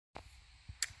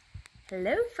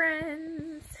Hello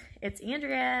friends, it's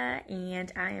Andrea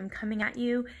and I am coming at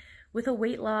you with a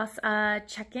weight loss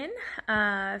check-in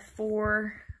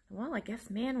for, well, I guess,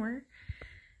 man, we're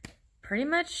pretty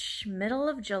much middle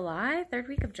of July, third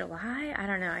week of July. I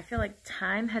don't know, I feel like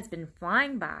time has been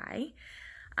flying by.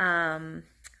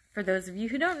 For those of you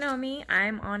who don't know me,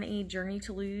 I'm on a journey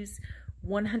to lose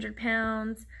 100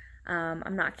 pounds.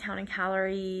 I'm not counting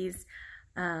calories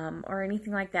or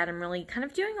anything like that. I'm really kind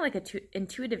of doing like a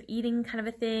intuitive eating kind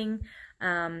of a thing.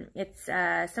 It's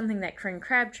something that Corinne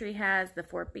Crabtree has, the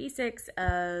 4 basics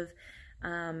of,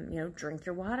 drink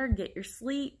your water, get your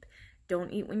sleep,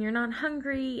 don't eat when you're not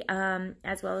hungry,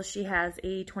 as well as she has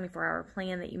a 24-hour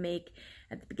plan that you make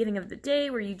at the beginning of the day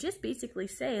where you just basically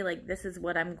say, like, this is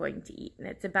what I'm going to eat. And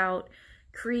it's about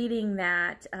creating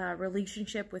that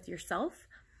relationship with yourself,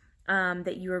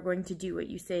 that you are going to do what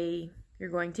you say you're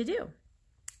going to do.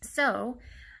 So,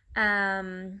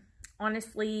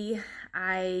 honestly,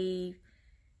 I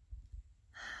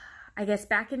guess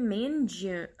back in May and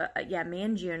June,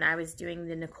 I was doing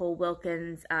the Nicole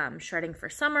Wilkins Shredding for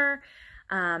Summer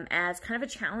as kind of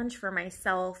a challenge for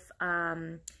myself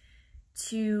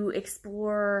to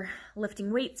explore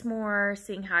lifting weights more,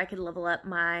 seeing how I could level up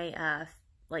my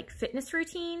fitness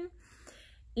routine.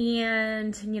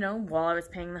 And, while I was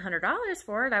paying the $100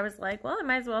 for it, I was like, well, I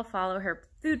might as well follow her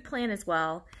food plan as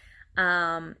well.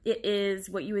 It is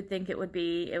what you would think it would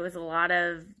be. It was a lot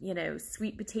of,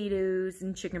 sweet potatoes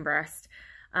and chicken breast.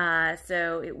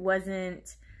 So it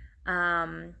wasn't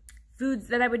foods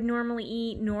that I would normally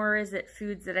eat, nor is it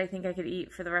foods that I think I could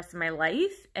eat for the rest of my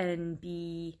life and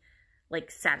be,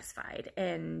 like, satisfied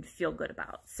and feel good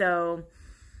about. So,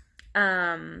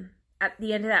 at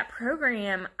the end of that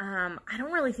program, I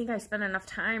don't really think I spent enough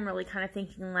time really kind of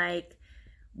thinking like,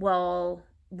 well,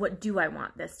 what do I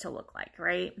want this to look like,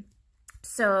 right?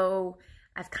 So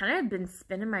I've kind of been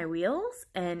spinning my wheels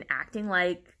and acting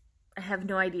like I have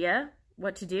no idea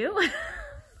what to do.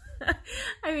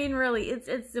 I mean, really, it's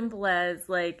as simple as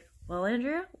like, well,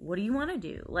 Andrea, what do you want to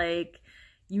do? Like,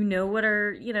 what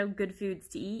are, good foods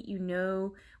to eat. You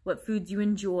know what foods you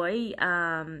enjoy.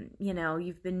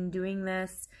 You've been doing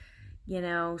this,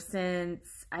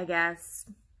 since, I guess,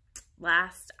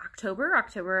 last October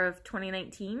of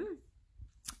 2019,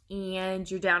 and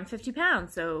you're down 50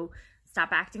 pounds, so stop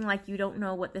acting like you don't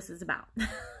know what this is about.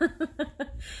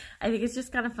 I think it's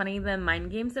just kind of funny, the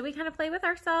mind games that we kind of play with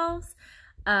ourselves.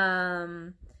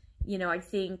 I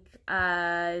think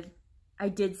I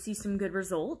did see some good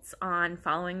results on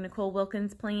following Nicole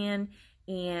Wilkins' plan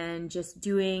and just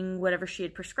doing whatever she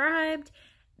had prescribed,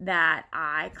 that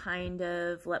I kind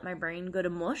of let my brain go to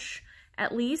mush,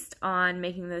 at least, on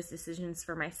making those decisions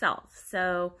for myself.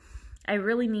 So I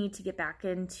really need to get back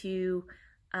into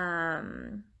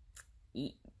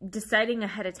deciding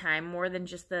ahead of time more than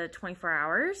just the 24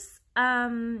 hours,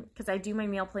 because I do my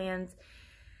meal plans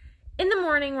in the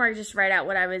morning where I just write out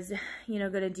what I was,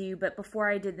 going to do. But before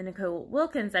I did the Nicole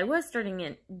Wilkins, I was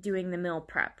doing the meal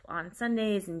prep on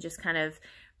Sundays and just kind of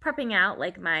prepping out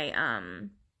like my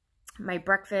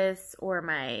breakfasts or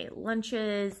my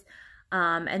lunches,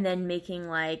 and then making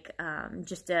like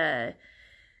just a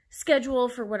schedule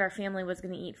for what our family was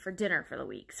going to eat for dinner for the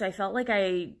week. So I felt like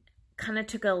I kind of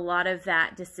took a lot of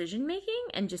that decision making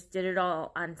and just did it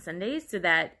all on Sundays, so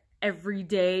that every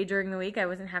day during the week I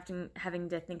wasn't having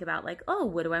to think about like, oh,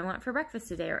 what do I want for breakfast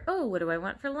today? Or, oh, what do I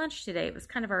want for lunch today? It was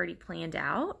kind of already planned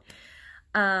out,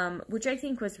 which I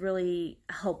think was really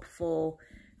helpful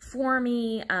for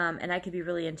me, and I could be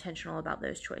really intentional about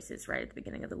those choices right at the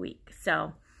beginning of the week.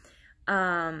 So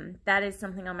that is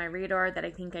something on my radar that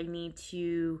I think I need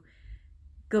to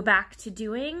go back to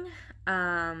doing,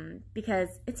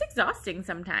 because it's exhausting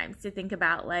sometimes to think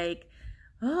about like,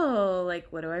 oh, like,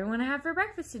 what do I want to have for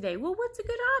breakfast today? Well, what's a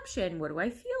good option? What do I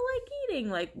feel like eating?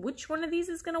 Like, which one of these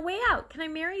is going to weigh out? Can I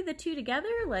marry the two together?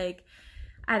 Like,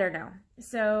 I don't know.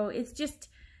 So it's just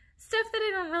stuff that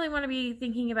I don't really want to be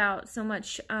thinking about so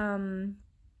much,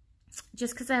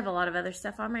 just because I have a lot of other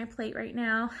stuff on my plate right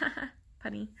now.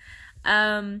 Punny.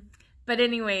 But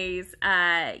anyways,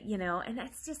 and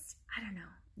that's just, I don't know.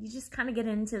 You just kind of get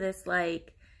into this,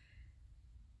 like,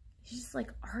 you're just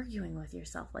like arguing with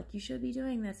yourself. Like, you should be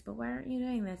doing this, but why aren't you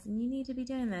doing this? And you need to be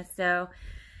doing this. So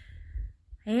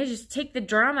I need to just take the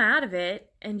drama out of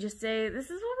it and just say,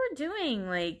 this is what we're doing.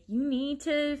 Like, you need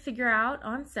to figure out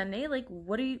on Sunday, like,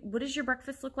 what does your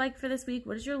breakfast look like for this week?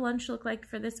 What does your lunch look like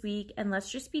for this week? And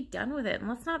let's just be done with it. And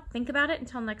let's not think about it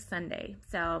until next Sunday.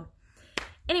 So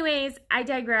anyways, I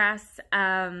digress.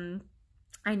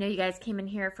 I know you guys came in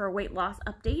here for a weight loss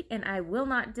update, and I will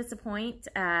not disappoint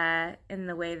in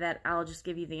the way that I'll just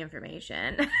give you the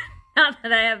information. Not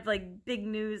that I have like big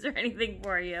news or anything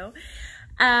for you.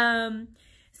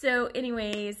 So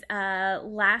anyways,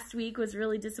 last week was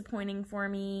really disappointing for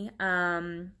me.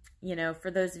 You know, for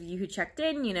those of you who checked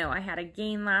in, you know, I had a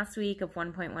gain last week of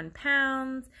 1.1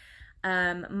 pounds.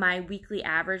 My weekly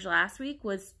average last week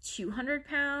was 200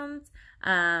 pounds.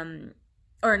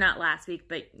 Or not last week,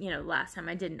 but, you know, last time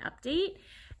I did an update.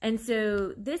 And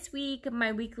so this week,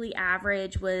 my weekly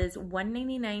average was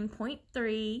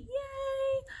 199.3. Yay!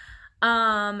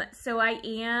 So I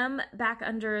am back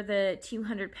under the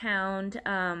 200 pound,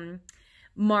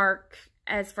 mark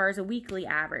as far as a weekly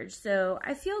average. So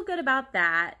I feel good about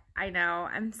that. I know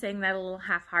I'm saying that a little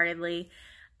half-heartedly.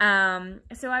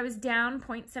 So I was down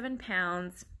 0.7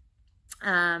 pounds,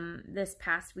 this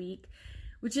past week,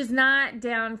 which is not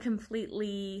down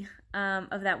completely,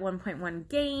 of that 1.1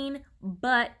 gain,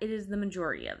 but it is the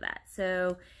majority of that.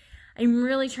 So I'm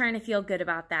really trying to feel good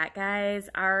about that, guys.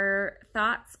 Our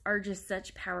thoughts are just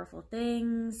such powerful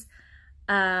things.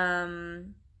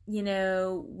 You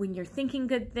know, when you're thinking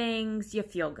good things, you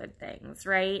feel good things,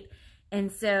 right?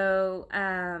 And so,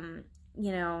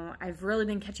 you know, I've really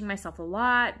been catching myself a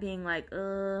lot, being like,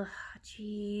 ugh,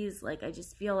 geez, like I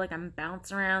just feel like I'm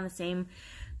bouncing around the same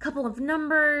couple of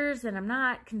numbers and I'm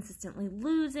not consistently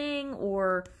losing,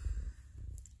 or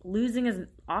losing as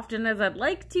often as I'd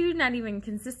like to, not even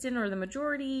consistent or the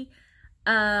majority.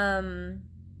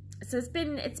 So it's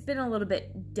been a little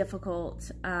bit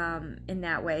difficult in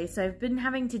that way. So I've been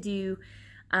having to do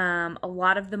a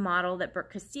lot of the model that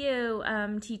Brooke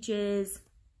Castillo teaches,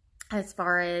 as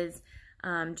far as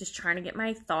just trying to get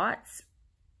my thoughts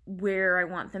where I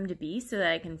want them to be so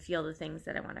that I can feel the things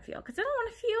that I want to feel. Because I don't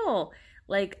want to feel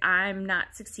like I'm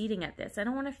not succeeding at this. I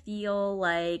don't want to feel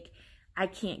like I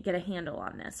can't get a handle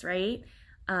on this, right?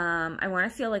 I want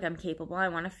to feel like I'm capable. I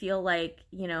want to feel like,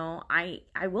 you know, I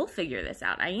will figure this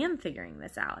out. I am figuring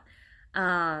this out.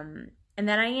 And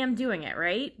that I am doing it,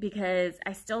 right? Because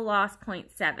I still lost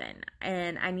 0.7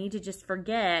 and I need to just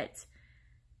forget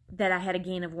that I had a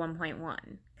gain of 1.1,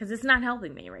 because it's not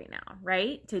helping me right now,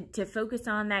 right? To focus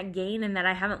on that gain and that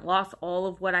I haven't lost all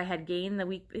of what I had gained the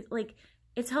week, like,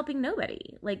 it's helping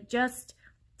nobody. Like, just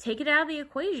take it out of the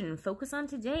equation. Focus on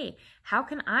today. How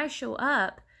can I show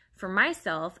up for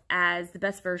myself as the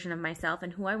best version of myself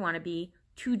and who I want to be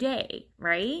today,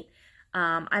 right?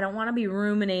 I don't want to be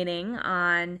ruminating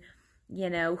on, you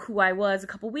know, who I was a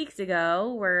couple weeks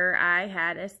ago, where I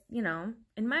had a, you know,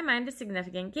 in my mind, a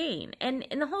significant gain. And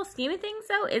in the whole scheme of things,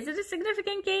 though, is it a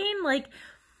significant gain? Like,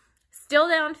 still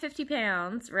down 50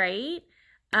 pounds, right?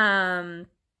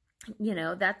 You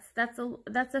know, that's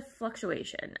a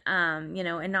fluctuation, you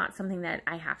know, and not something that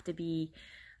I have to be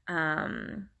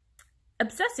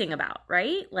obsessing about,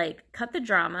 right? Like, cut the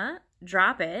drama,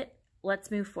 drop it, let's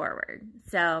move forward.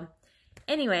 So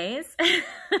anyways,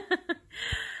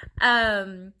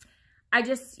 I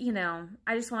just, you know,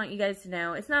 I just want you guys to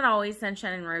know it's not always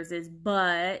sunshine and roses,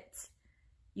 but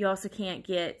you also can't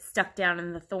get stuck down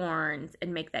in the thorns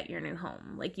and make that your new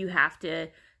home. Like, you have to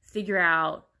figure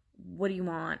out, what do you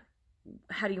want?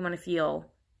 How do you want to feel?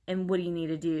 And what do you need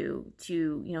to do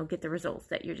to, you know, get the results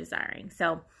that you're desiring?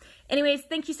 So anyways,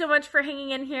 thank you so much for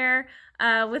hanging in here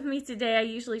with me today. I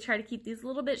usually try to keep these a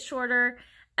little bit shorter.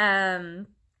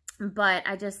 But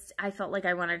I felt like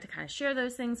I wanted to kind of share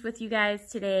those things with you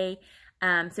guys today.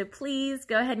 So please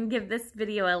go ahead and give this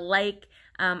video a like.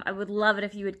 I would love it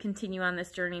if you would continue on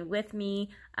this journey with me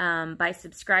by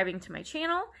subscribing to my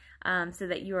channel so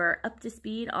that you are up to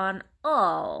speed on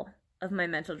all of my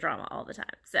mental drama all the time.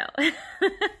 So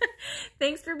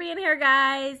thanks for being here,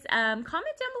 guys. Comment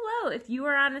down below if you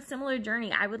are on a similar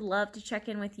journey. I would love to check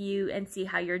in with you and see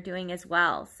how you're doing as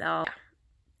well. So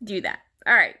do that.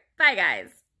 All right. Bye, guys.